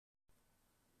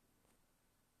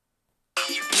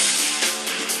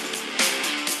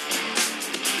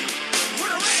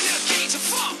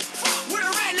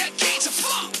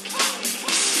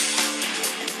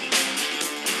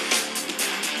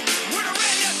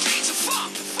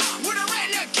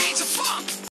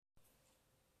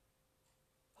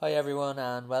Hi everyone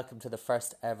and welcome to the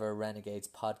first ever Renegades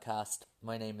podcast.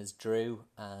 My name is Drew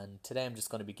and today I'm just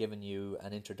going to be giving you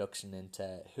an introduction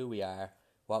into who we are,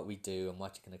 what we do and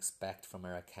what you can expect from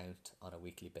our account on a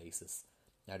weekly basis.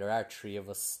 Now there are three of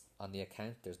us on the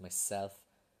account. There's myself,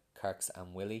 Kirks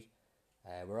and Willie.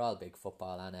 We're all big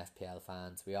football and FPL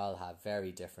fans. We all have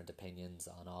very different opinions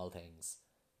on all things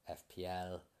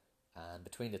FPL, and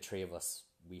between the three of us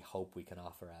we hope we can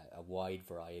offer a wide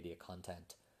variety of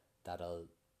content that'll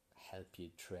help you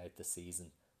throughout the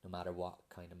season, no matter what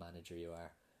kind of manager you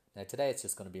are. Now today it's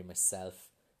just going to be myself.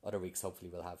 Other weeks hopefully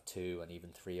we'll have two and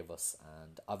even three of us,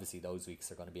 and obviously those weeks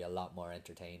are going to be a lot more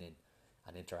entertaining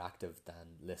and interactive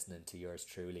than listening to yours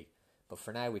truly. But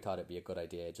for now we thought it'd be a good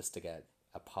idea just to get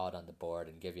a pod on the board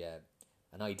and give you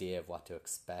an idea of what to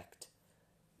expect.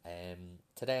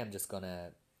 Today I'm just going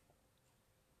to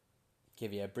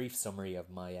give you a brief summary of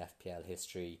my FPL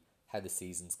history, how the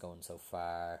season's going so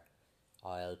far.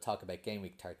 I'll talk about game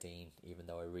week 13, even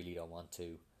though I really don't want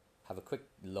to. Have a quick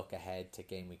look ahead to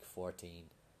game week 14,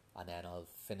 and then I'll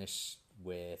finish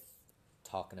with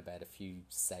talking about a few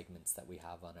segments that we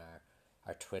have on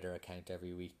our Twitter account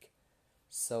every week.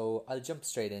 So I'll jump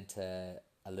straight into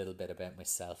a little bit about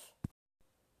myself.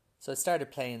 So I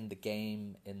started playing the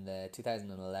game in the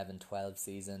 2011-12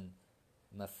 season.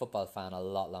 I'm a football fan a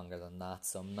lot longer than that,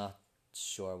 so I'm not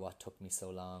sure what took me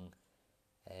so long.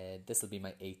 This will be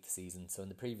my 8th season. So in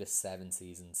the previous 7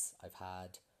 seasons I've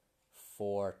had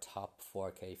 4 top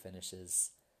 4k finishes.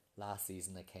 Last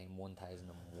season I came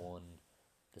 1001.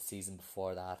 The season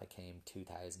before that I came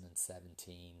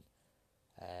 2017.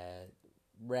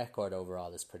 Record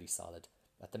overall is pretty solid.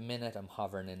 At the minute I'm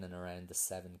hovering in and around the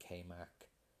 7k mark.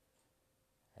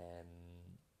 And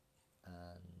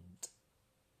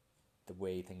the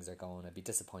way things are going, I'd be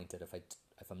disappointed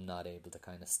if I'm not able to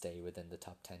kind of stay within the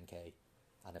top 10k.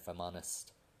 And if I'm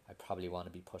honest, I probably want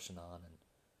to be pushing on and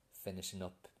finishing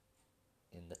up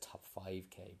in the top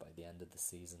 5k by the end of the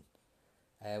season.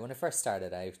 When I first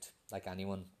started out, like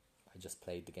anyone, I just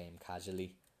played the game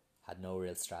casually, had no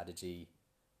real strategy,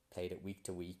 played it week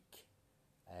to week,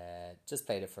 just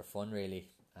played it for fun really,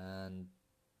 and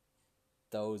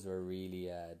those were really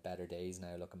better days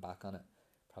now looking back on it.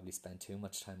 Probably spent too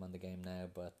much time on the game now,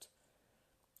 but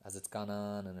as it's gone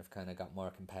on and I've kind of got more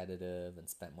competitive and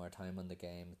spent more time on the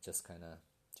game, it just kind of,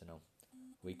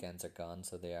 weekends are gone,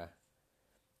 so they are.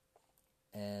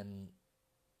 I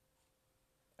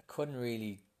couldn't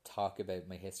really talk about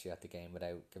my history at the game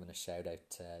without giving a shout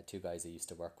out to two guys I used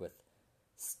to work with,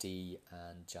 Steve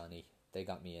and Johnny. They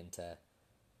got me into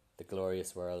the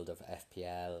glorious world of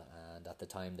FPL, and at the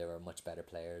time they were much better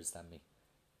players than me.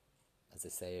 As they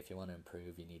say, if you want to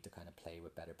improve, you need to kind of play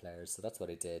with better players. So that's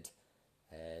what I did.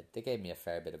 They gave me a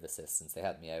fair bit of assistance. They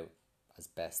helped me out as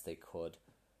best they could.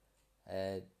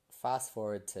 Fast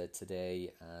forward to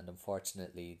today, and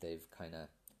unfortunately they've kind of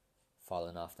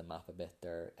fallen off the map a bit.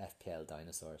 They're FPL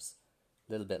dinosaurs,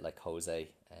 a little bit like Jose.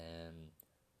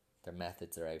 Their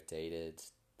methods are outdated.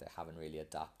 They haven't really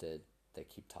adapted. They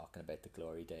keep talking about the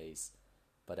glory days,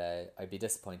 but I'd be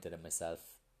disappointed in myself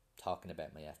talking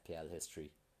about my FPL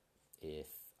history if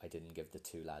I didn't give the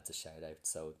two lads a shout out.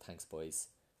 So thanks, boys.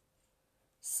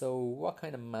 So what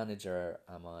kind of manager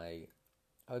am I?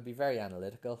 I would be very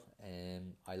analytical.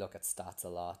 I look at stats a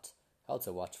lot. I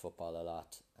also watch football a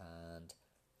lot, and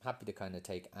I'm happy to kind of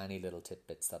take any little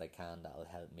tidbits that I can that'll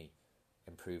help me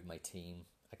improve my team.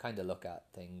 I kind of look at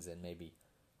things in maybe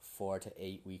 4 to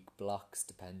 8 week blocks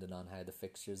depending on how the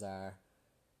fixtures are.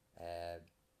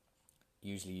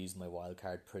 Usually use my wild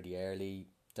card pretty early.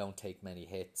 Don't take many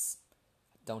hits.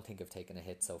 I don't think I've taken a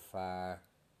hit so far.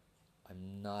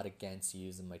 I'm not against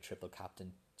using my triple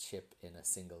captainship in a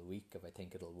single week if I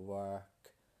think it'll work.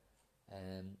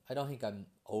 I don't think I'm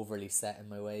overly set in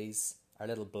my ways. Our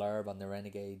little blurb on the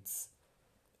Renegades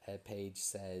page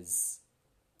says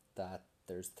that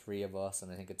there's 3 of us,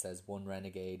 and I think it says 1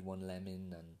 renegade, 1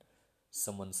 lemon, and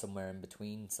someone somewhere in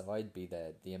between. So I'd be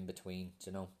the in between.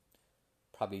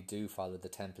 Probably do follow the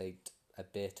template a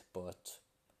bit, but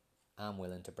I'm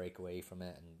willing to break away from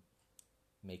it and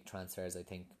make transfers I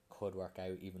think could work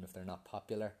out even if they're not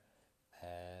popular.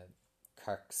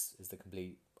 Kirks is the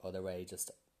complete other way,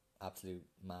 just absolute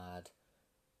mad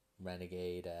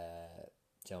renegade.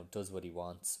 Does what he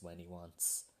wants when he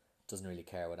wants, doesn't really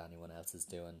care what anyone else is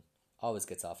doing, always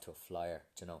gets off to a flyer.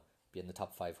 Be in the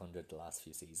top 500 the last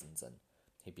few seasons, and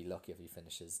he'd be lucky if he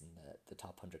finishes in the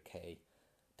top 100k.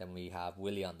 Then we have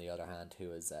Willie on the other hand,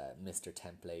 who is Mr.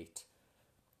 Template.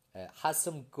 Has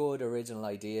some good original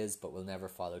ideas, but will never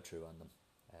follow through on them.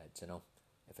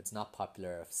 If it's not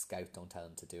popular, if Scout don't tell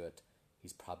him to do it,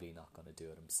 he's probably not going to do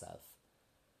it himself.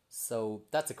 So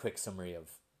that's a quick summary of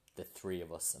the three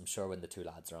of us. I'm sure when the two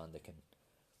lads are on,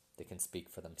 they can speak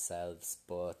for themselves.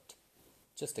 But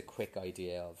just a quick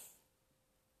idea of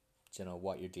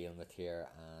what you're dealing with here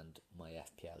and my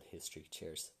FPL history.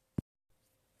 Cheers.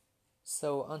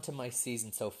 So onto my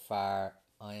season so far.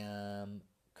 I am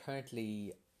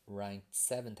currently ranked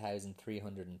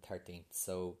 7,313th.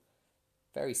 So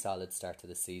very solid start to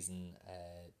the season.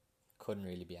 Couldn't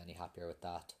really be any happier with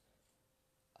that.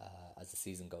 As the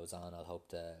season goes on, I'll hope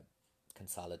to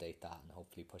consolidate that and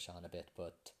hopefully push on a bit.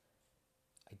 But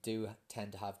I do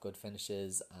tend to have good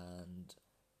finishes, and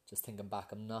just thinking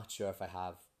back, I'm not sure if I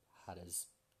have had as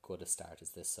good a start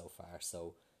as this so far.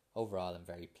 So overall, I'm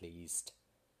very pleased.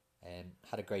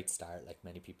 Had a great start, like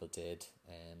many people did.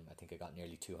 I think I got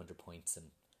nearly 200 points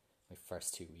in my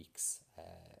first 2 weeks.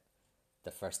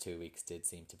 The first 2 weeks did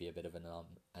seem to be a bit of an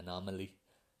anomaly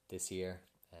this year,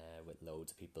 with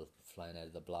loads of people flying out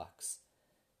of the blocks.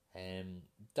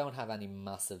 Don't have any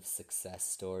massive success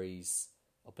stories.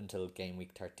 Up until game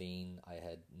week 13, I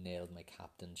had nailed my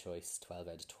captain choice 12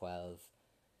 out of 12.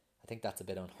 I think that's a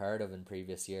bit unheard of in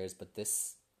previous years, but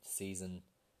this season,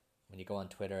 when you go on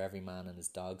Twitter, every man and his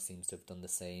dog seems to have done the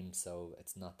same, so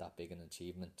it's not that big an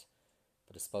achievement.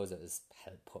 But I suppose it has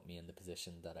helped put me in the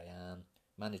position that I am.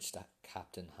 Managed to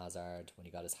captain Hazard when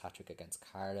he got his hat-trick against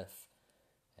Cardiff.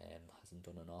 Hasn't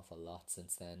done an awful lot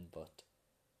since then, but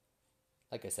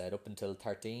like I said, up until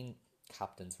 13,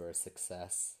 captains were a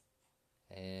success.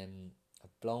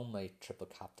 I've blown my triple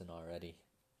captain already.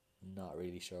 Not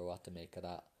really sure what to make of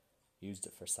that. Used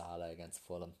it for Salah against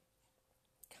Fulham.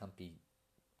 Can't be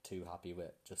too happy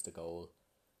with just a goal,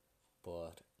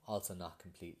 but also not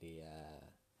completely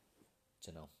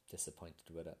disappointed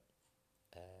with it.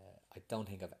 I don't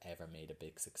think I've ever made a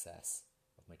big success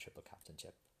of my triple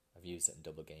captainship. I've used it in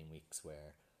double game weeks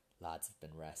where lads have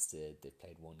been rested, they've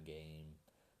played one game,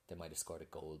 they might have scored a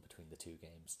goal between the two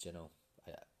games.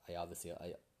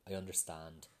 I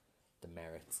understand the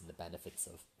merits and the benefits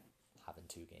of having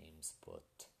two games,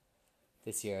 but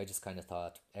this year I just kind of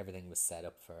thought everything was set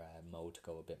up for Mo to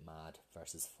go a bit mad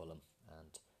versus Fulham,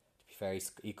 and to be fair,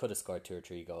 he could have scored 2 or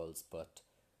 3 goals, but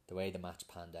the way the match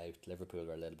panned out, Liverpool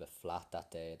were a little bit flat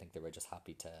that day. I think they were just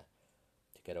happy to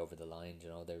get over the line.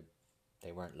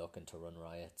 They weren't looking to run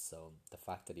riot, so the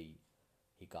fact that he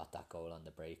got that goal on the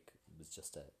break was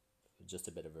just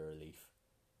a bit of a relief.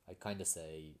 I'd kind of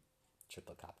say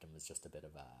triple captain was just a bit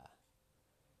of a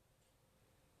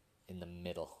in the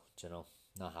middle,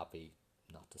 not happy,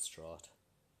 not distraught.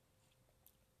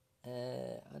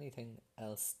 Anything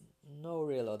else? No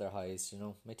real other highs.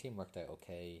 My team worked out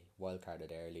okay.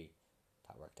 Wildcarded early,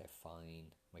 that worked out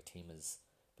fine. My team has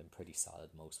been pretty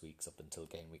solid most weeks up until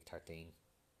game week 13.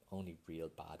 Only real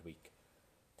bad week,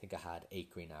 I think I had 8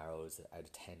 green arrows out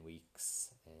of 10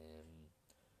 weeks.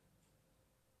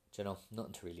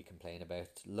 Nothing to really complain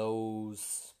about.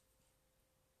 Lows,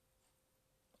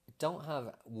 I don't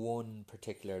have one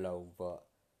particular low, but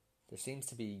there seems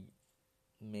to be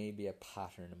maybe a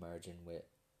pattern emerging with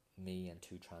me and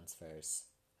 2 transfers,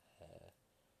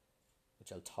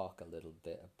 which I'll talk a little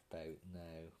bit about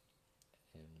now.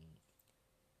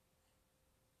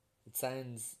 It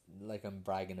sounds like I'm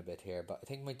bragging a bit here, but I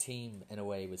think my team in a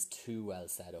way was too well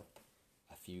set up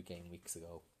a few game weeks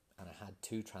ago, and I had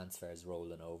 2 transfers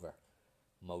rolling over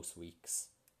most weeks,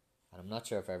 and I'm not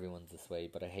sure if everyone's this way,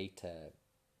 but I hate to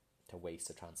waste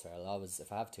a transfer.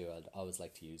 If I have to, I'd always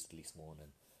like to use at least one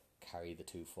and carry the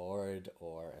 2 forward,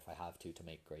 or if I have to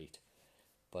make great.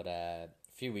 But a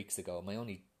few weeks ago, my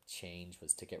only change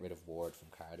was to get rid of Ward from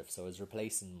Cardiff, so I was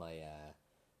replacing my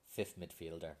 5th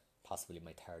midfielder, possibly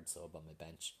my 3rd sub on my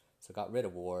bench. So got rid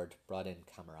of Ward, brought in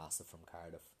Camarasa from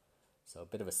Cardiff. So a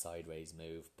bit of a sideways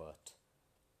move, but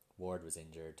Ward was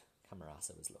injured.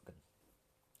 Camarasa was looking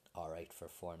alright for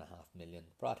 4.5 million.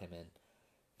 Brought him in.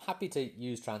 Happy to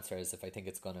use transfers if I think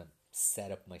it's going to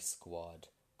set up my squad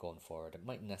going forward. It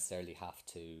mightn't necessarily have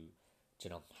to,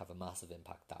 have a massive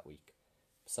impact that week.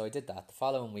 So I did that. The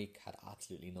following week had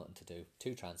absolutely nothing to do.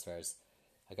 2 transfers.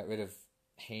 I got rid of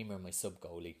Hamer, my sub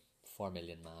goalie, 4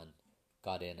 million man.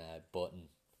 Got in a Button.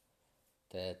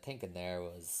 The thinking there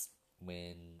was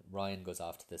when Ryan goes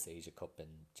off to this Asia Cup in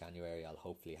January, I'll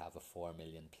hopefully have a 4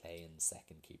 million playing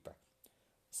second keeper.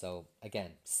 So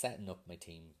again, setting up my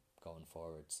team going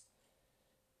forwards.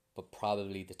 But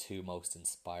probably the 2 most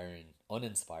uninspiring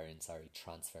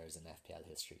transfers in FPL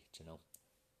history,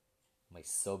 My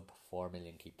sub 4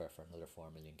 million keeper for another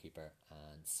 4 million keeper,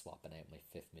 and swapping out my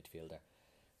 5th midfielder.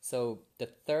 So the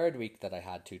 3rd week that I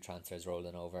had 2 transfers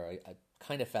rolling over, I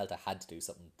kind of felt I had to do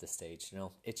something at this stage,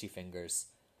 itchy fingers.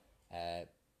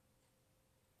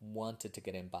 Wanted to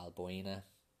get in Balbuena,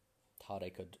 thought I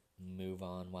could move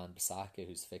on Wan-Bissaka,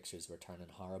 whose fixtures were turning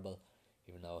horrible,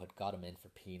 even though I had got him in for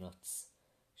peanuts.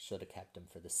 Should have kept him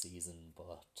for the season,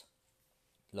 but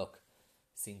look,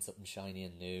 seen something shiny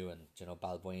and new, and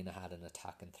Balbuena had an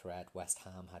attacking threat. West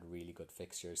Ham had really good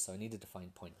fixtures, so I needed to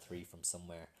find point 3 from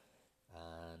somewhere,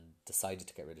 and decided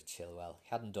to get rid of Chilwell. He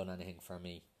hadn't done anything for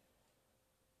me.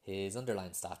 His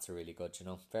underlying stats are really good,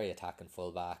 very attacking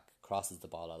fullback, crosses the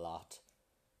ball a lot.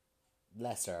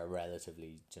 Leicester are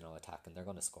relatively, attacking. They're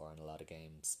going to score in a lot of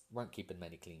games. Weren't keeping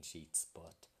many clean sheets,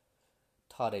 but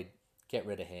thought I'd get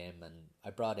rid of him, and I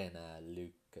brought in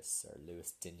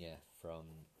Lewis Digne from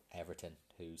Everton,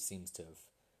 who seems to have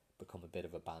become a bit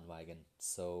of a bandwagon.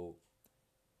 So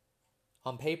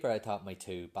on paper, I thought my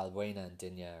two, Balbuena and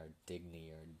Digne, or Digny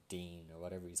or Dean or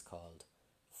whatever he's called,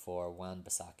 for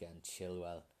Wan-Bissaka and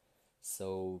Chilwell.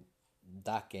 So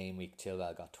that game week,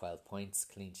 Chilwell got 12 points,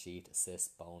 clean sheet,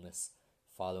 assist, bonus.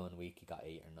 Following week, he got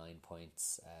 8 or 9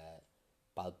 points.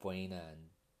 Balbuena and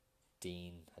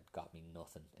Dean had got me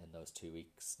nothing in those 2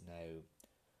 weeks. Now,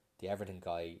 the Everton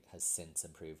guy has since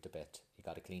improved a bit. He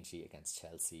got a clean sheet against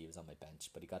Chelsea. He was on my bench,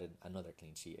 but he got another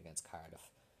clean sheet against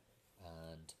Cardiff.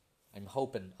 And I'm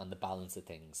hoping on the balance of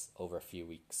things over a few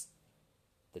weeks,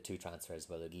 the two transfers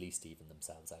will at least even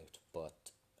themselves out.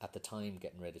 But at the time,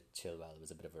 getting rid of Chilwell was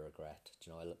a bit of a regret.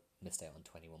 I missed out on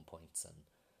 21 points, and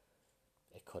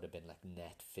it could have been like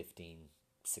net 15,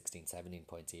 16, 17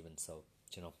 points even. So,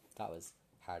 that was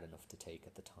hard enough to take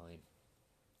at the time.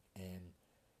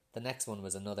 The next one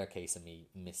was another case of me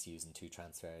misusing two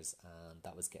transfers, and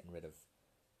that was getting rid of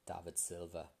David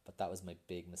Silva. But that was my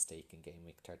big mistake in game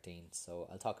week 13. So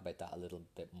I'll talk about that a little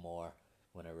bit more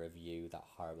when I review that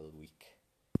horrible week.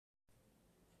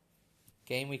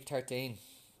 Game week 13.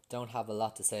 Don't have a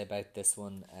lot to say about this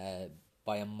one.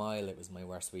 By a mile, it was my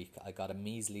worst week. I got a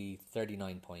measly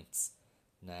 39 points.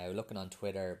 Now, looking on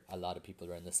Twitter, a lot of people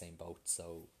are in the same boat,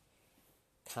 so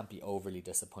can't be overly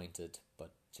disappointed.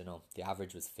 But, the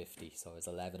average was 50, so I was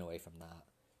 11 away from that.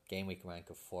 Game week rank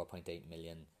of 4.8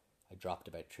 million. I dropped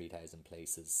about 3,000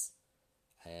 places.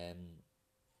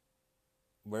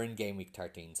 We're in game week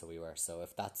 13, so we were. So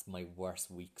if that's my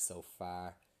worst week so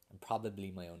far, and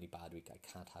probably my only bad week, I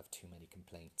can't have too many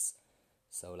complaints.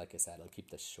 So like I said, I'll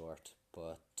keep this short,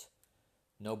 but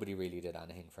nobody really did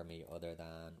anything for me other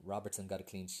than Robertson got a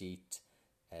clean sheet,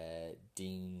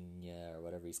 Dean, or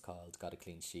whatever he's called, got a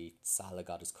clean sheet, Salah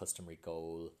got his customary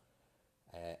goal,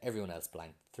 everyone else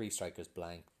blanked, 3 strikers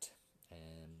blanked,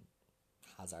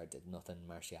 Hazard did nothing,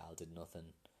 Martial did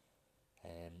nothing.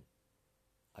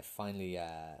 I finally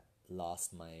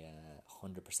lost my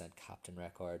 100% captain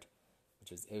record,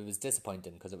 it was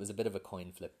disappointing because it was a bit of a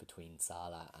coin flip between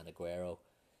Salah and Aguero,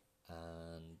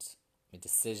 and my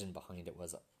decision behind it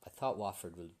was I thought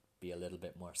Watford would be a little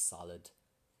bit more solid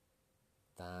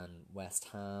than West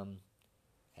Ham.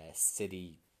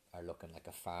 City are looking like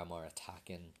a far more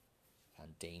attacking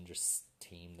and dangerous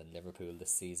team than Liverpool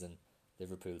this season.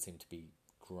 Liverpool seem to be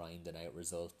grinding out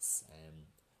results.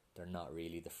 They're not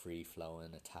really the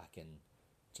free-flowing, attacking,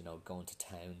 going to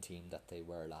town team that they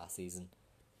were last season.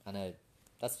 And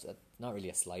that's not really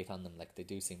a slight on them. Like, they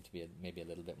do seem to be maybe a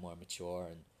little bit more mature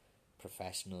and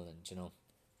professional, and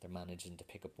they're managing to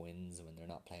pick up wins when they're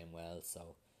not playing well.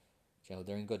 So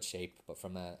they're in good shape. But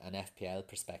from an FPL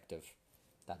perspective,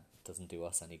 that doesn't do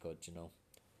us any good.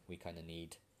 We kind of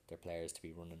need their players to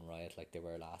be running riot like they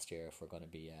were last year if we're going to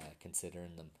be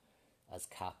considering them as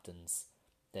captains.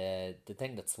 The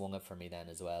thing that swung it for me then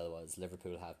as well was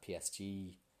Liverpool have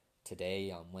PSG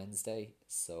today on Wednesday,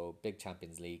 so big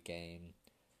Champions League game.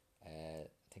 I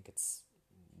think it's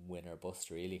win or bust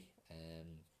really,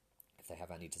 if they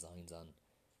have any designs on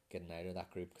getting out of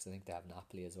that group, because I think they have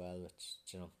Napoli as well, which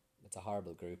it's a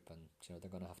horrible group, and they're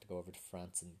going to have to go over to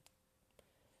France and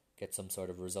get some sort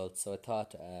of result. So I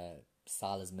thought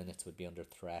Salah's minutes would be under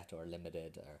threat or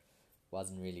limited, or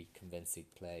wasn't really convinced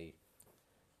he'd play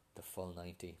the full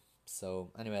 90.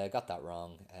 So anyway, I got that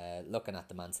wrong. Looking at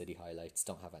the Man City highlights,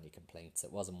 don't have any complaints.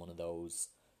 It wasn't one of those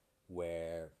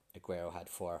where Aguero had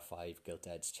 4 or 5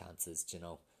 gilt-edged chances,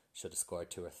 should have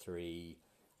scored 2 or 3.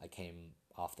 I came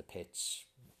off the pitch,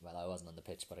 well, I wasn't on the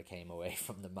pitch, but I came away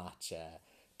from the match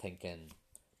thinking,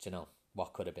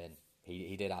 what could have been.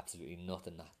 He did absolutely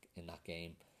nothing in that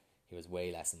game. He was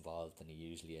way less involved than he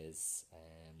usually is.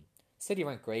 City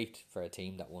weren't great for a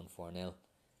team that won 4-0.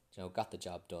 Got the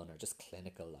job done, or just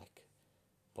clinical, like.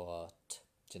 But,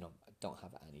 I don't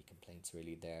have any complaints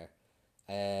really there.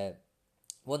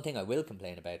 One thing I will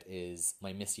complain about is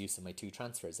my misuse of my 2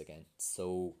 transfers again.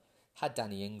 So, had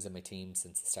Danny Ings in my team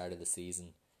since the start of the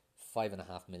season,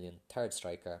 5.5 million, third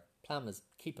striker. Plan was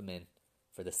keep him in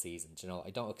for the season.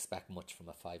 I don't expect much from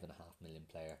a 5.5 million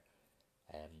player.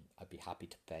 I'd be happy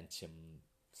to bench him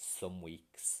some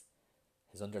weeks.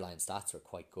 His underlying stats are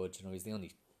quite good. He's the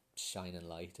only shining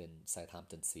light in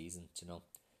Southampton's season.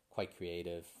 Quite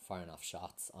creative, firing off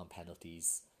shots on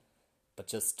penalties, but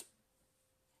just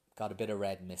got a bit of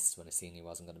red mist when I seen he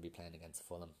wasn't going to be playing against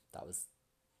Fulham. That was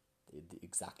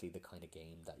exactly the kind of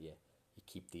game that you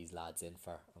keep these lads in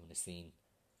for. And when I seen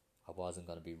I wasn't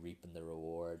going to be reaping the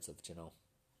rewards of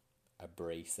a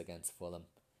brace against Fulham,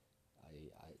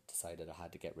 I decided I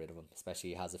had to get rid of him. Especially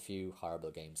he has a few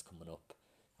horrible games coming up,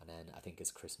 and then I think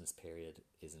his Christmas period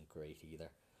isn't great either.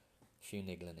 A few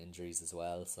niggling injuries as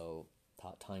well, so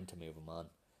thought time to move him on.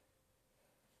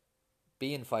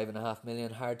 Being 5.5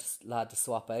 million, hard lad to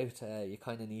swap out. You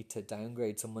kind of need to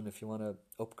downgrade someone if you want to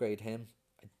upgrade him.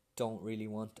 I don't really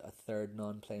want a third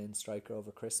non-playing striker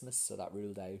over Christmas, so that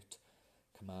ruled out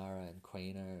Kamara and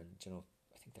Quainer, and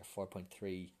I think they're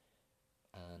 4.3,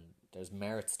 and there's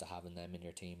merits to having them in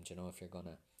your team. If you're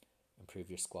gonna improve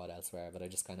your squad elsewhere. But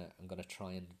I'm gonna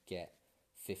try and get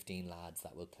 15 lads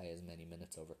that will play as many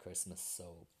minutes over Christmas,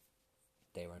 so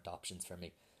they weren't options for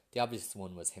me. The obvious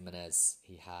one was Jimenez.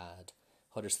 He had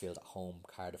Huddersfield at home,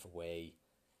 Cardiff away.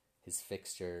 His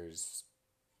fixtures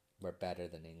were better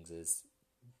than Ings's.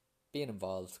 Being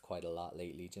involved quite a lot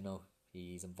lately,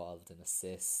 he's involved in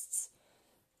assists.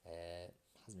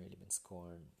 Hasn't really been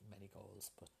scoring many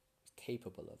goals, but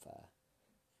capable of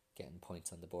getting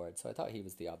points on the board. So I thought he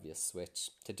was the obvious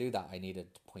switch. To do that, I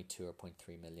needed 0.2 or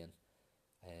 0.3 million.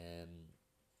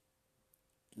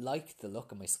 Liked the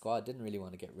look of my squad. Didn't really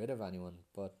want to get rid of anyone,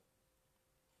 but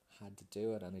had to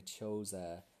do it, and I chose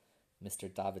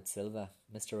Mr. David Silva,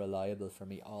 Mr. Reliable for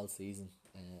me all season.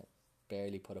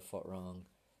 Barely put a foot wrong.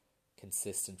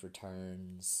 Consistent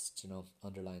returns,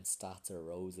 underlying stats are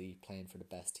rosy, playing for the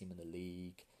best team in the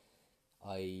league.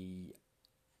 I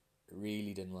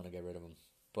really didn't want to get rid of him,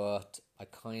 but I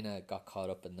kind of got caught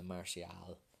up in the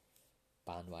Martial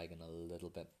bandwagon a little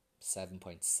bit.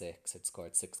 7.6, had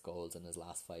scored 6 goals in his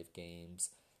last 5 games.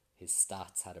 His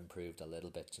stats had improved a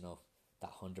little bit,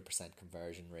 that 100%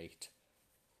 conversion rate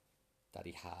that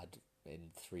he had in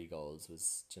 3 goals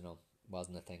was,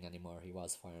 wasn't a thing anymore. He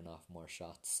was firing off more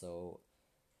shots. So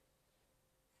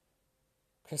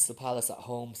Crystal Palace at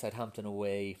home, Southampton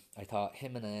away. I thought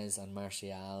Jimenez and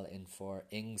Martial in for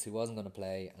Ings, who wasn't going to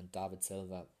play, and David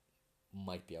Silva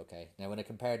might be okay. Now, when I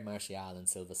compared Martial and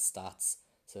Silva's stats,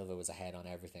 Silva was ahead on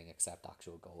everything except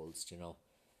actual goals.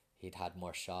 He'd had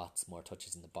more shots, more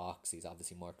touches in the box. He's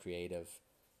obviously more creative.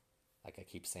 Like I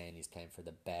keep saying, he's playing for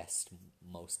the best,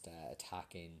 most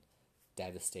attacking,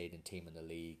 devastating team in the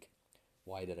league.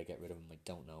 Why did I get rid of him? I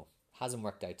don't know. Hasn't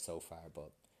worked out so far,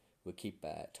 but we'll keep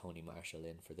Tony Marshall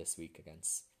in for this week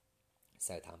against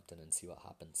Southampton and see what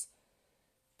happens.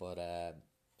 But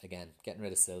again, getting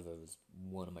rid of Silva was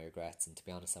one of my regrets, and to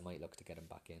be honest, I might look to get him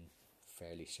back in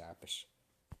fairly sharpish.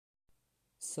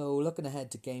 So looking ahead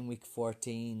to game week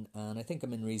 14, and I think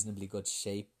I'm in reasonably good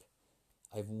shape.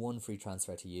 I have one free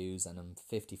transfer to use, and I'm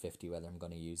 50-50 whether I'm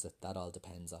going to use it. That all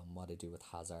depends on what I do with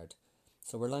Hazard.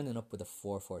 So we're lining up with a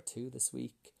 4-4-2 this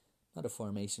week. Not a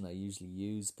formation I usually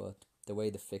use, but the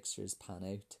way the fixtures pan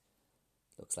out,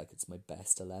 looks like it's my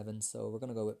best 11. So we're going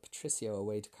to go with Patricio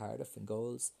away to Cardiff in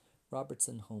goals,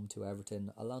 Robertson home to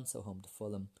Everton, Alonso home to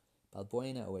Fulham,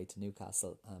 Balbuena away to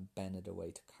Newcastle, and Bennett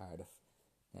away to Cardiff.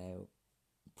 Now,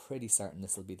 pretty certain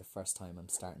this will be the first time I'm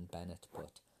starting Bennett,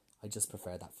 but I just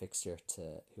prefer that fixture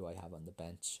to who I have on the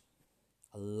bench.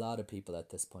 A lot of people at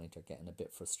this point are getting a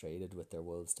bit frustrated with their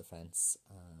Wolves defence,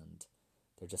 and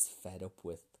they're just fed up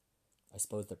with, I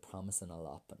suppose they're promising a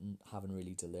lot but haven't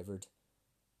really delivered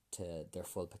to their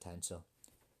full potential.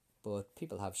 But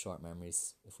people have short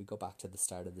memories. If we go back to the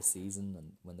start of the season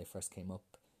and when they first came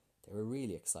up, they were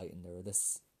really exciting. They were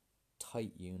this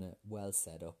tight unit, well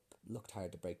set up, looked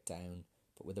hard to break down,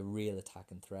 but with a real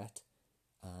attacking threat.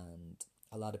 And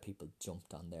a lot of people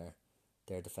jumped on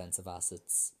their defensive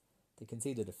assets. They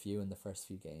conceded a few in the first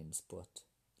few games, but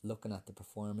looking at the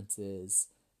performances,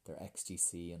 their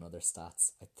XGC and other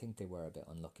stats, I think they were a bit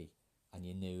unlucky. And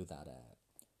you knew that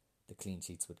the clean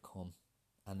sheets would come.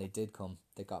 And they did come.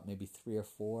 They got maybe 3 or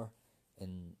 4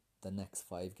 in the next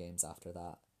 5 games after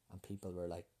that. And people were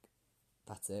like,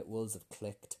 that's it, Wolves have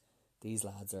clicked. These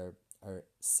lads are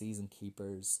season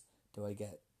keepers. Do I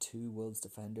get 2 Wolves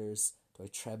defenders? Do I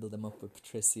treble them up with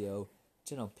Patricio?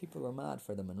 People were mad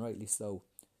for them, and rightly so.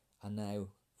 And now,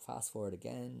 fast forward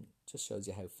again, just shows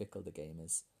you how fickle the game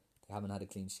is. They haven't had a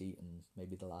clean sheet in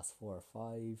maybe the last 4 or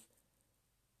 5.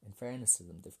 In fairness to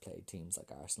them, they've played teams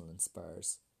like Arsenal and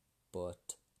Spurs.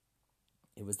 But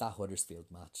it was that Huddersfield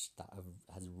match that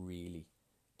has really,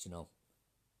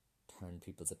 turned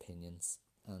people's opinions.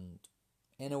 And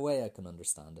in a way I can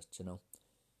understand it,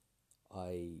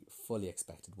 I fully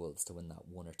expected Wolves to win that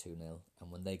 1 or 2-0,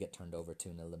 and when they get turned over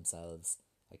 2-0 themselves,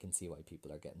 I can see why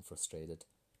people are getting frustrated,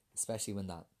 especially when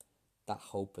that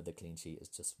hope of the clean sheet is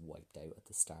just wiped out at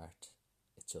the start.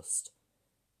 It's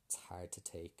hard to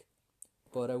take.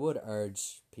 But I would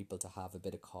urge people to have a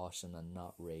bit of caution and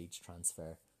not rage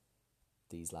transfer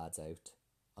these lads out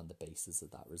on the basis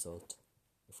of that result.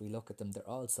 If we look at them, they're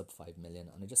all sub 5 million,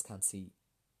 and I just can't see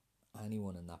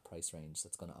anyone in that price range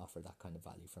that's going to offer that kind of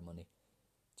value for money.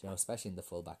 Especially in the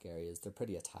fullback areas, they're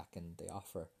pretty attacking. They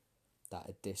offer that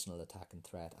additional attacking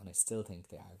threat, and I still think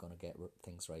they are going to get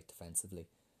things right defensively.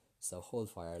 So hold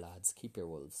fire, lads. Keep your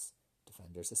Wolves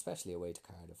defenders, especially away to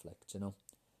Cardiff.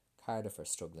 Cardiff are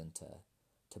struggling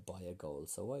to buy a goal,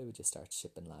 so why would you start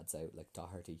shipping lads out like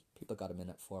Doherty? People got him in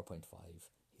at 4.5.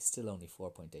 He's still only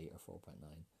 4.8 or 4.9,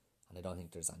 and I don't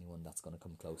think there's anyone that's going to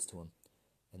come close to him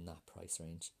in that price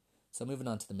range. So moving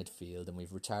on to the midfield, and we've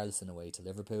Richarlison away to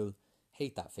Liverpool.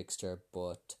 Hate that fixture,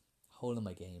 but whole of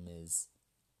my game is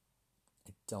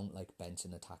I don't like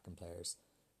benching attacking players,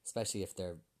 especially if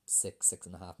they're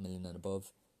 6.5 million and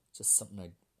above. Just something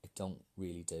I don't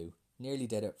really do. Nearly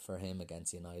did it for him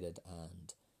against United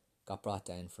and got brought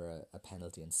down for a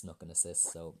penalty and snuck an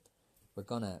assist. So we're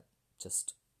going to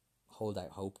just hold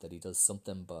out hope that he does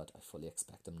something, but I fully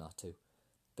expect him not to.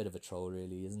 Bit of a troll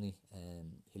really, isn't he?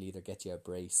 He'll either get you a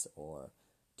brace or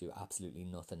do absolutely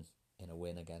nothing in a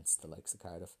win against the likes of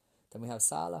Cardiff. Then we have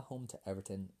Salah home to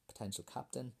Everton, potential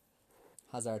captain.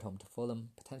 Hazard home to Fulham,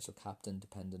 potential captain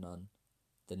depending on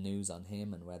the news on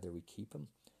him and whether we keep him.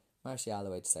 Martial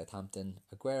away to Southampton,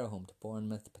 Aguero home to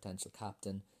Bournemouth, potential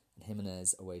captain, and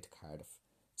Jimenez away to Cardiff.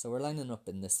 So we're lining up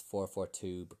in this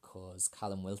 4-4-2 because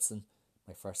Callum Wilson,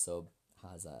 my first sub,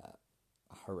 has a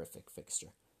horrific fixture.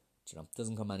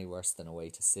 Doesn't come any worse than away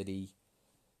to City,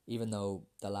 even though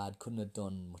the lad couldn't have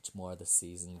done much more this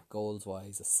season, goals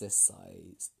wise, assists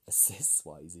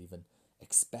wise even,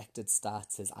 expected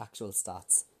stats, his actual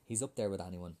stats, he's up there with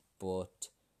anyone, but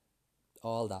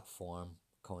all that form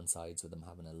coincides with him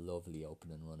having a lovely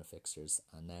opening run of fixtures,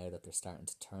 and now that they're starting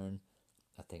to turn,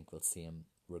 I think we'll see him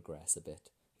regress a bit.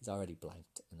 He's already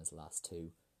blanked in his last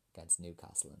two against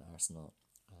Newcastle and Arsenal,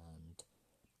 and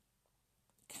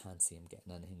can't see him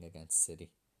getting anything against City.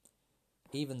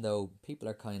 Even though people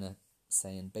are kind of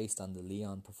saying, based on the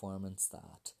Lyon performance,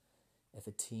 that if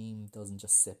a team doesn't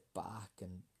just sit back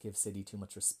and give City too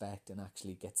much respect and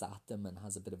actually gets at them and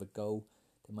has a bit of a go,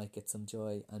 they might get some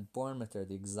joy. And Bournemouth are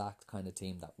the exact kind of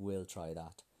team that will try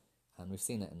that. And we've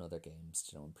seen it in other games,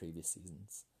 in previous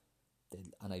seasons.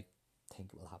 And I think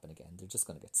it will happen again. They're just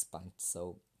going to get spanked.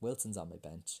 So Wilson's on my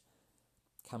bench.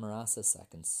 Camarasa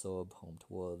second sub, home to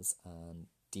Wolves, and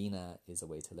Dina is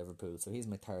away to Liverpool. So he's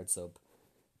my third sub.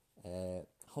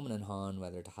 Humming and hawing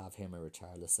whether to have him or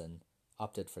Richarlison.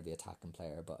 Opted for the attacking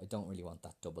player, but I don't really want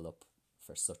that double up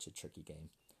for such a tricky game,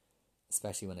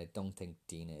 especially when I don't think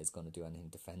Dina is going to do anything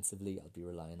defensively. I'll be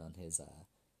relying on his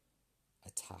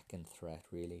attacking threat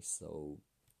really, so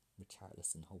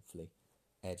Richarlison hopefully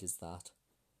edges that.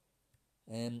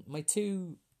 My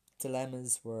two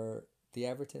dilemmas were the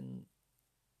Everton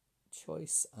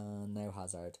choice and now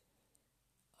Hazard.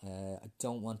 I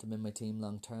don't want him in my team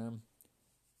long term.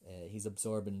 He's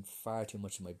absorbing far too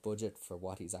much of my budget for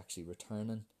what he's actually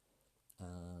returning,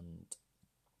 and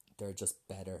there are just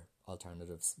better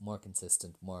alternatives, more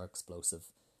consistent, more explosive.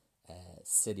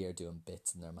 City are doing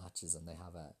bits in their matches and they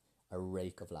have a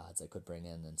rake of lads I could bring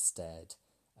in instead.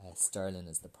 Sterling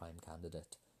is the prime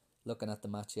candidate. Looking at the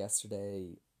match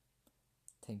yesterday,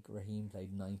 I think Raheem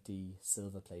played 90,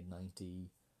 Silva played 90,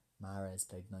 Mahrez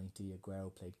played 90,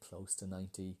 Aguero played close to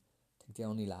 90. I think the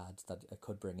only lad that I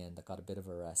could bring in that got a bit of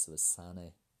a rest was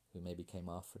Sané, who maybe came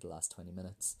off for the last 20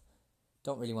 minutes.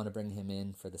 Don't really want to bring him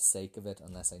in for the sake of it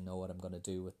unless I know what I'm going to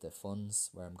do with the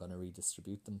funds, where I'm going to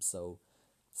redistribute them. So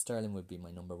Sterling would be my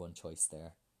number one choice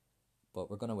there. But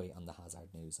we're going to wait on the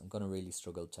Hazard news. I'm going to really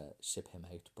struggle to ship him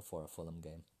out before a Fulham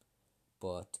game.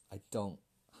 But I don't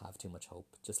have too much hope.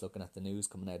 Just looking at the news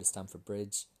coming out of Stamford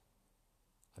Bridge,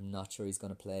 I'm not sure he's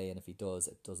going to play, and if he does,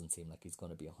 it doesn't seem like he's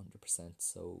going to be 100%.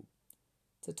 So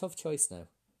it's a tough choice now.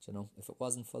 If it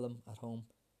wasn't Fulham at home,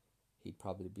 he'd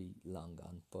probably be long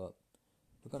gone. But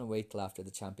we're going to wait till after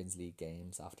the Champions League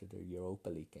games, after the Europa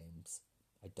League games.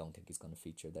 I don't think he's going to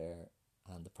feature there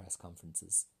and the press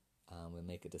conferences, and we'll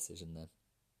make a decision then.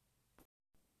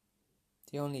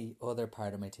 The only other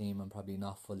part of my team I'm probably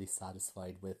not fully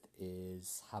satisfied with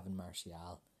is having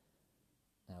Martial.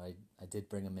 Now, I did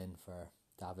bring him in for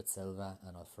David Silva,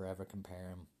 and I'll forever compare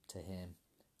him to him,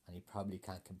 and he probably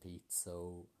can't compete.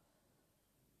 So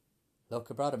look,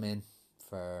 I brought him in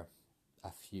for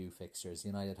a few fixtures.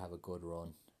 United have a good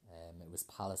run. It was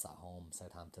Palace at home,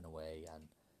 Southampton away, and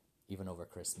even over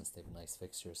Christmas they've nice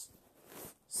fixtures.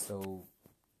 So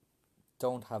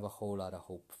don't have a whole lot of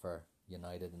hope for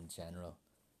United in general.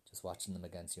 Just watching them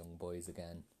against Young Boys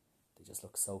again, they just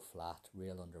look so flat,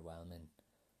 real underwhelming.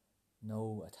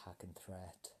 No attacking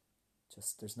threat.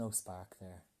 Just there's no spark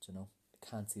there, you know. I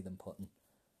can't see them putting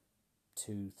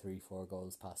 2, 3, 4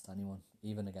 goals past anyone,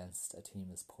 even against a team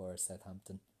as poor as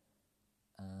Southampton.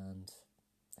 And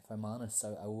if I'm honest,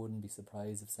 I wouldn't be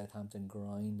surprised if Southampton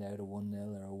grind out a 1-0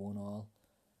 or a 1-1,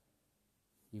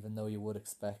 even though you would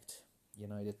expect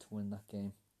United to win that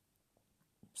game.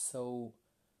 So,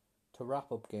 to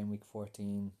wrap up game week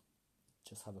 14,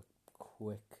 just have a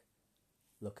quick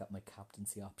look at my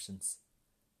captaincy options.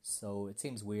 So, it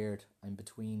seems weird. I'm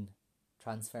between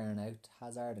transferring out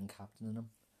Hazard and captaining him.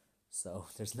 So,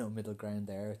 there's no middle ground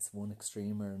there. It's one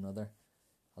extreme or another.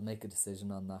 I'll make a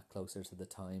decision on that closer to the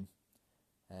time.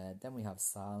 Then we have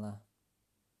Salah.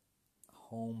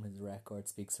 Home, his record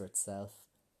speaks for itself.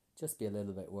 Just be a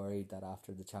little bit worried that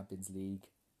after the Champions League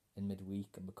in midweek,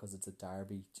 and because it's a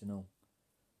derby, you know,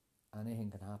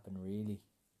 anything can happen really.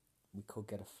 We could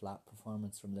get a flat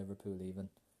performance from Liverpool even,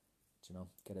 you know,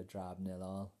 get a drab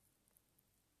 0-0.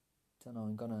 Don't know,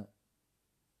 I'm going to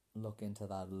look into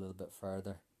that a little bit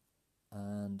further.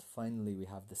 And finally we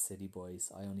have the City boys.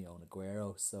 I only own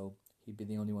Aguero, so he'd be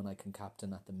the only one I can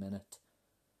captain at the minute.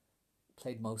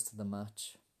 Played most of the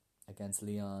match against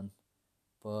Lyon,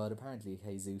 but apparently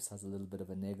Jesus has a little bit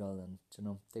of a niggle, and you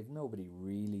know, they've nobody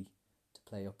really to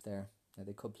play up there. Now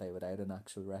they could play without an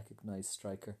actual recognised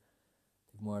striker.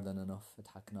 They've more than enough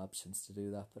attacking options to do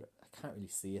that, but I can't really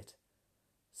see it.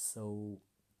 So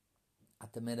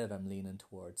at the minute I'm leaning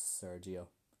towards Sergio.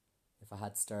 If I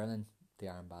had Sterling, the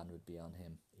armband would be on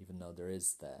him, even though there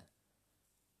is the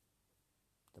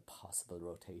possible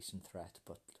rotation threat.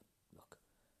 But look,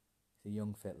 he's a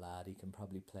young fit lad, he can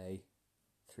probably play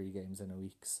 3 games in a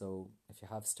week. So if you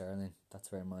have Sterling,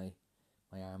 that's where my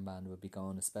armband would be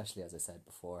going, especially as I said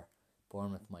before,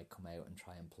 Bournemouth might come out and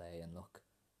try and play, and look,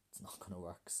 it's not going to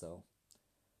work. So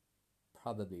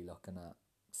probably looking at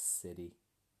City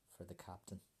for the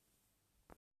captain.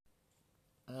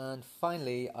 And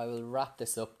finally, I will wrap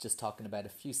this up just talking about a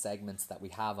few segments that we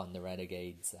have on the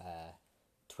Renegades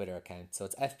Twitter account. So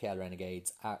it's FPL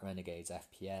Renegades, at Renegades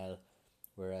FPL.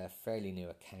 We're a fairly new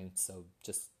account, so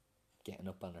just getting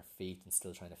up on our feet and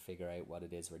still trying to figure out what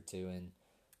it is we're doing. In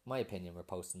my opinion, we're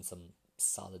posting some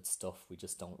solid stuff. We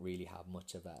just don't really have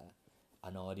much of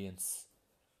an audience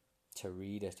to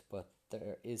read it, but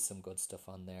there is some good stuff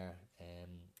on there.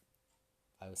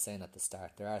 I was saying at the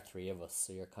start, there are 3 of us,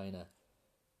 so you're kind of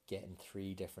getting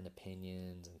 3 different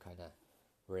opinions, and kind of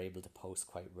we're able to post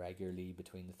quite regularly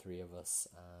between the 3 of us,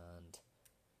 and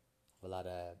have a lot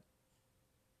of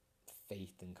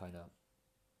faith in kind of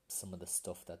some of the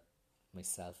stuff that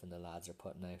myself and the lads are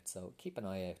putting out. So keep an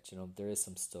eye out, you know, there is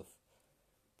some stuff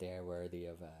there worthy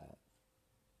of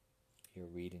your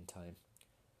reading time.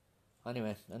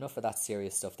 Anyway, enough of that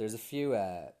serious stuff. There's a few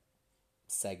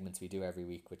segments we do every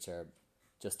week which are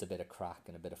just a bit of crack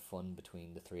and a bit of fun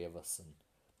between the 3 of us, and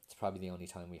it's probably the only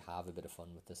time we have a bit of fun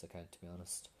with this account, to be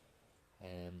honest.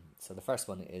 So the first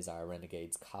one is our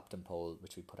Renegades captain poll,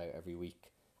 which we put out every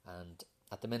week, and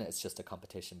at the minute it's just a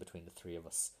competition between the 3 of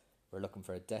us. We're looking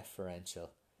for a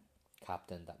differential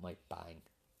captain that might bang,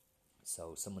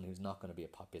 so someone who's not going to be a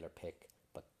popular pick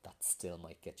but that still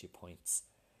might get you points.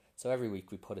 So every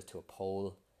week we put it to a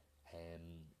poll.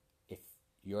 If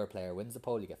your player wins the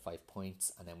poll, you get 5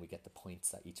 points, and then we get the points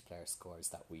that each player scores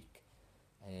that week.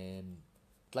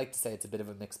 I'd like to say it's a bit of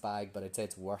a mixed bag, but I'd say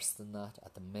it's worse than that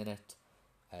at the minute.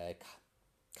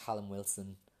 Callum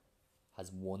Wilson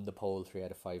has won the poll 3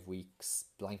 out of 5 weeks,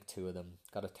 blanked 2 of them,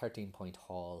 got a 13-point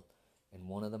haul in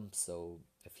one of them, so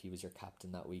if he was your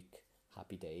captain that week,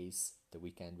 happy days, the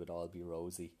weekend would all be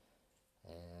rosy.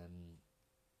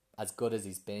 As good as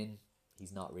he's been,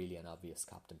 he's not really an obvious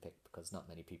captain pick, because not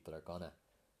many people are gonna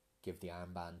give the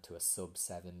armband to a sub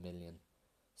 7 million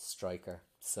striker.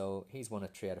 So he's won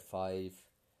it 3 out of 5.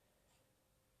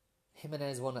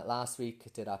 Jimenez won it last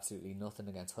week, did absolutely nothing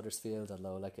against Huddersfield,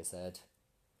 although like I said,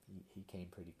 he came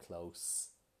pretty close.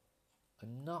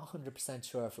 I'm not 100%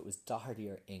 sure if it was Doherty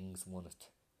or Ings won it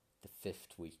the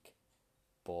 5th week,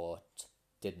 but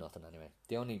did nothing anyway.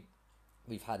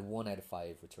 We've had 1 out of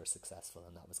 5 which were successful,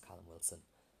 and that was Callum Wilson.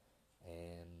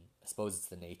 I suppose it's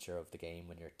the nature of the game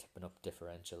when you're tipping up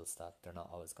differentials that they're not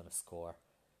always going to score.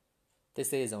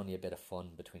 This is only a bit of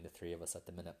fun between the 3 of us at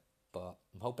the minute, but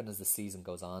I'm hoping as the season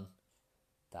goes on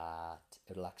that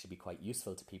it'll actually be quite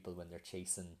useful to people when they're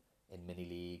chasing in mini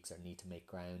leagues or need to make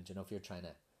ground. You know, if you're trying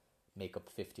to make up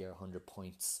 50 or 100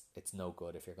 points, it's no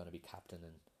good if you're going to be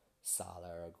captaining Salah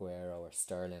or Aguero or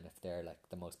Sterling. If they're like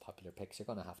the most popular picks, you're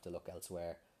going to have to look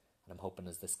elsewhere. And I'm hoping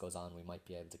as this goes on, we might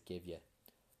be able to give you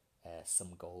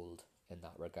some gold in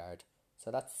that regard. So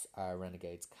that's our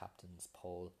Renegades captains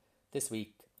poll. This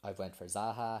week I've went for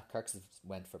Zaha, Kirk's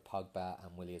went for Pogba,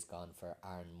 and Willie has gone for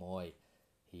Aaron Moy.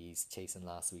 He's chasing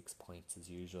last week's points as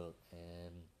usual.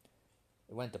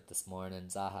 It went up this morning.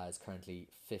 Zaha is currently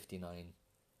 59%,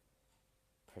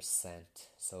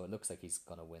 so it looks like he's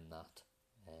going to win that.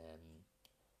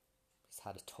 He's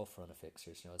had a tough run of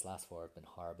fixtures. His last four have been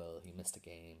horrible. He missed a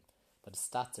game, but his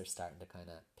stats are starting to kind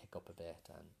of pick up a bit.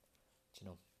 And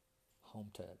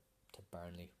home to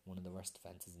Burnley, one of the worst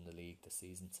defences in the league this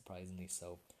season, surprisingly.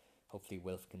 So hopefully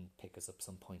Wilf can pick us up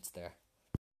some points there.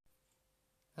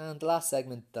 And the last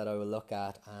segment that I will look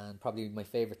at, and probably my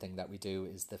favourite thing that we do,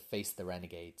 is the Face the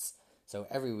Renegades. So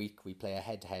every week we play a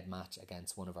head-to-head match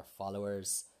against one of our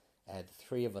followers. The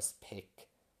three of us pick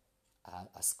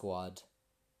a squad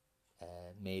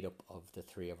made up of the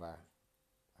three of our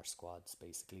squads,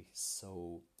 basically.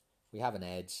 So we have an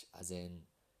edge, as in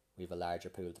we have a larger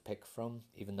pool to pick from.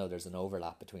 Even though there's an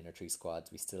overlap between our three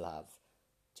squads, we still have,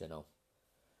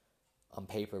 on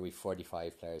paper we've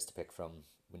 45 players to pick from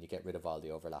when you get rid of all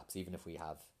the overlaps. Even if we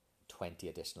have 20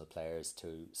 additional players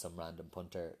to some random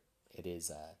punter, it is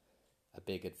a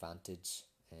big advantage.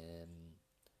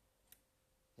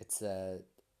 It's a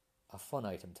fun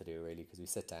item to do, really, because we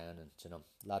sit down and, a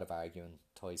lot of arguing,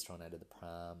 toys thrown out of the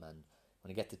pram, and when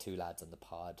you get the two lads on the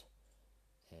pod,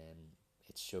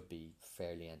 it should be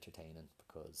fairly entertaining,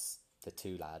 because the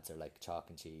two lads are like chalk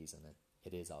and cheese, and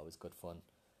it is always good fun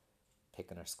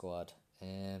picking our squad.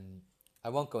 I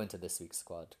won't go into this week's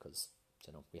squad because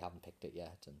we haven't picked it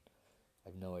yet, and I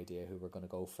have no idea who we're going to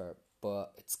go for,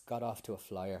 but it's got off to a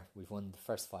flyer. We've won the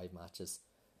first 5 matches,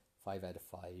 5 out of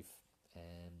 5.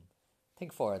 I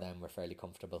think 4 of them were fairly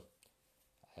comfortable.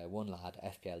 One lad,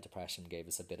 FPL Depression, gave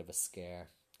us a bit of a scare.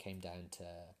 Came down to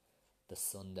the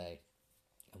Sunday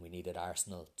and we needed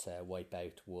Arsenal to wipe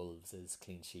out Wolves'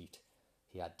 clean sheet.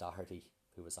 He had Doherty,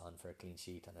 who was on for a clean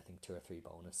sheet, and I think 2 or 3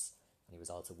 bonus, and he was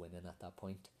also winning at that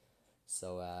point.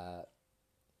 So a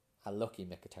lucky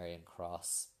Mkhitaryan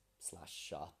cross /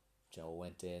 shot,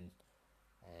 went in,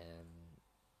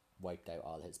 wiped out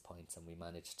all his points, and we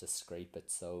managed to scrape it.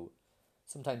 So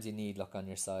sometimes you need luck on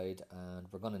your side, and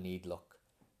we're going to need luck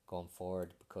going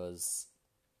forward, because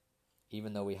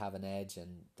even though we have an edge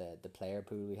in the player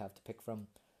pool we have to pick from,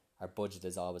 our budget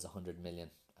is always 100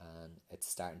 million, and it's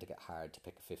starting to get hard to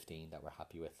pick a 15 that we're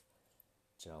happy with.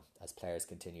 As players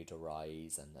continue to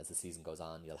rise, and as the season goes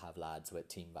on, you'll have lads with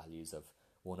team values of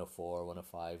 104,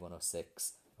 105,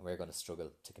 106, and we're going to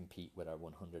struggle to compete with our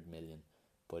 100 million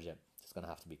budget. It's going to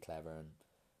have to be clever and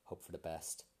hope for the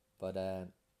best. But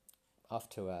off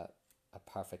to a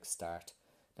perfect start.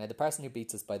 Now, the person who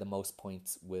beats us by the most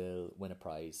points will win a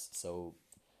prize. So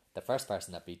the first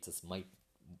person that beats us might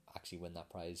actually win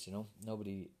that prize.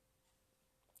 Nobody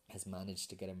has managed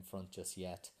to get in front just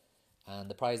yet. And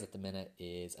the prize at the minute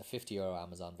is a €50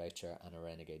 Amazon voucher and a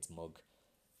Renegades mug.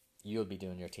 You'll be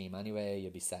doing your team anyway.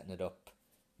 You'll be setting it up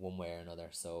one way or another.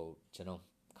 So,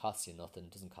 costs you nothing.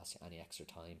 Doesn't cost you any extra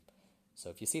time. So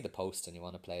if you see the post and you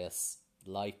want to play us,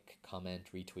 like, comment,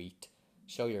 retweet,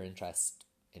 show your interest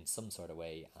in some sort of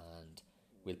way, and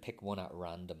we'll pick one at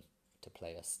random to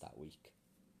play us that week.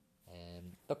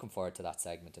 Looking forward to that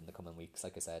segment in the coming weeks.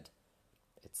 Like I said,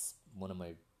 it's one of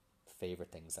my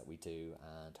favourite things that we do,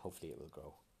 and hopefully it will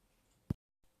grow.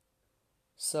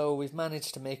 So we've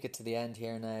managed to make it to the end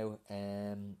here now.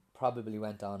 Probably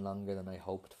went on longer than I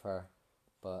hoped for,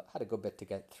 but had a good bit to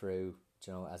get through,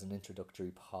 as an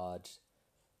introductory pod.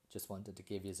 Just wanted to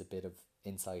give you a bit of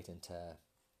insight into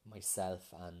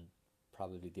myself and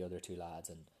probably the other 2 lads,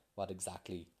 and what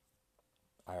exactly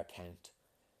our account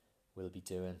will be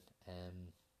doing.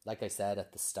 Like I said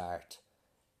at the start,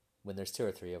 when there's 2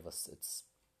 or 3 of us, it's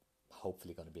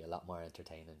hopefully going to be a lot more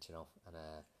entertaining, and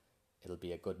it'll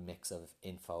be a good mix of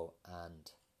info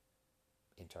and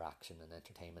interaction and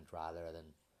entertainment, rather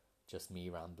than just me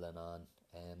rambling on.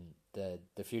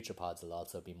 The future pods will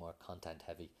also be more content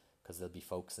heavy, because they'll be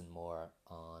focusing more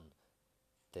on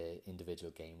the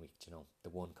individual game week, the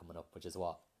one coming up, which is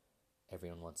what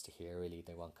everyone wants to hear, really.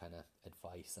 They want kind of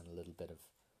advice and a little bit of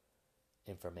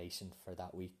information for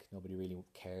that week. Nobody really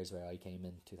cares where I came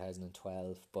in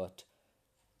 2012, but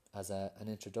as an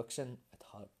introduction, I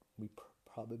thought we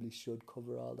probably should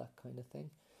cover all that kind of thing.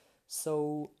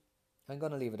 So I'm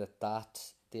going to leave it at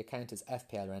that. The account is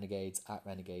FPL Renegades, at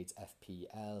Renegades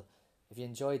FPL. If you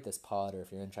enjoyed this pod, or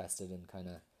if you're interested in kind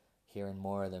of hearing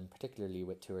more of them, particularly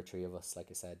with 2 or 3 of us, like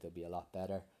I said, they'll be a lot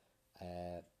better.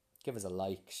 Give us a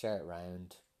like, share it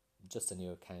around. Just a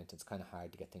new account, it's kind of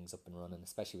hard to get things up and running,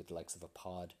 especially with the likes of a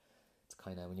pod. It's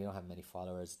kind of, when you don't have many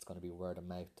followers, it's going to be word of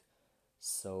mouth.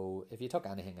 So if you took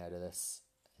anything out of this,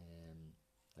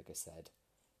 like I said,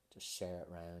 just share it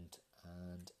around,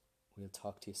 and we'll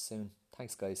talk to you soon.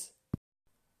 Thanks, guys.